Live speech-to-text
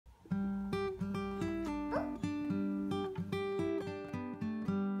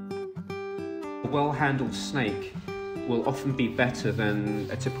well-handled snake will often be better than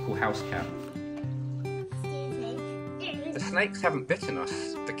a typical house cat. The snakes haven't bitten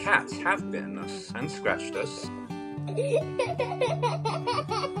us. The cats have bitten us and scratched us.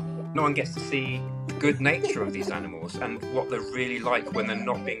 No one gets to see the good nature of these animals and what they're really like when they're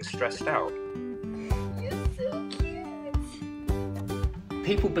not being stressed out. You're so cute.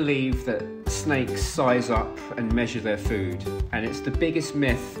 People believe that snakes size up and measure their food, and it's the biggest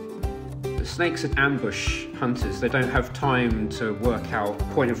myth. The snakes are ambush hunters. They don't have time to work out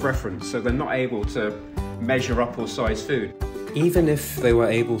point of reference, so they're not able to measure up or size food. Even if they were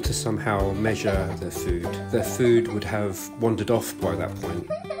able to somehow measure their food would have wandered off by that point.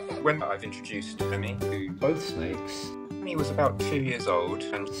 When I've introduced Emmy to Both snakes, Emmy was about 2 years old,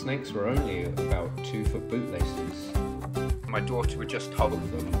 and snakes were only about 2-foot bootlaces. my daughter would just hold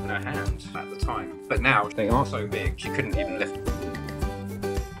them in her hand at the time. But now they are so big she couldn't even lift them.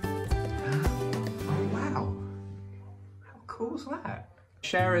 Oh wow! How cool is that?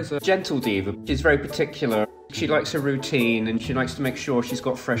 Cher is a gentle diva. She's very particular. She likes her routine and she likes to make sure she's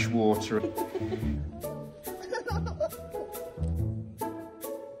got fresh water. Oh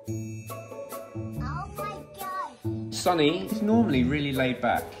my god. Sonny is normally really laid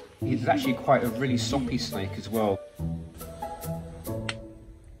back. He's actually quite a really soppy snake as well.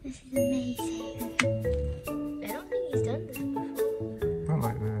 This is amazing. I don't think he's done this before. Not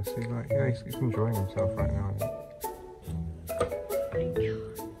like this. He's enjoying himself right now, I think.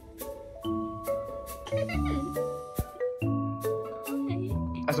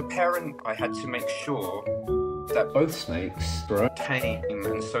 As a parent, I had to make sure that Both snakes were tame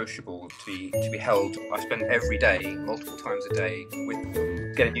and sociable to be held. I spend every day, multiple times a day, with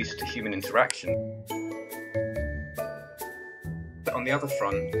them, getting used to human interaction. But on the other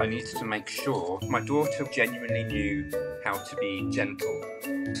front, I needed to make sure my daughter genuinely knew how to be gentle.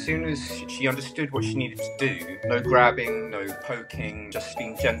 As soon as she understood what she needed to do, no grabbing, no poking, just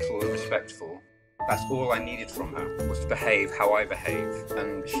being gentle and respectful. That's all I needed from her, was to behave how I behave.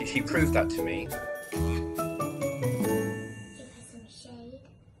 And she proved that to me. Give her some shade.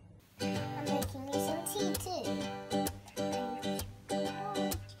 I'm making me some tea too.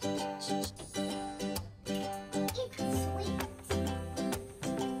 It's sweet.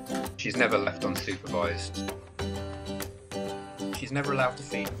 She's never left unsupervised. She's never allowed to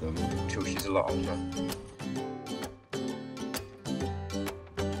feed them until she's a lot older.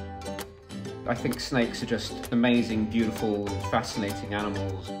 I think snakes are just amazing, beautiful, fascinating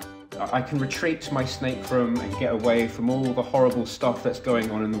animals. I can retreat to my snake room and get away from all the horrible stuff that's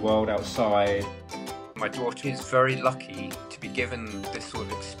going on in the world outside. My daughter is very lucky to be given this sort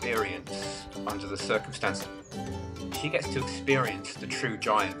of experience under the circumstances. She gets to experience the true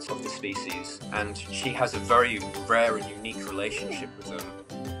giants of the species, and she has a very rare and unique relationship with them.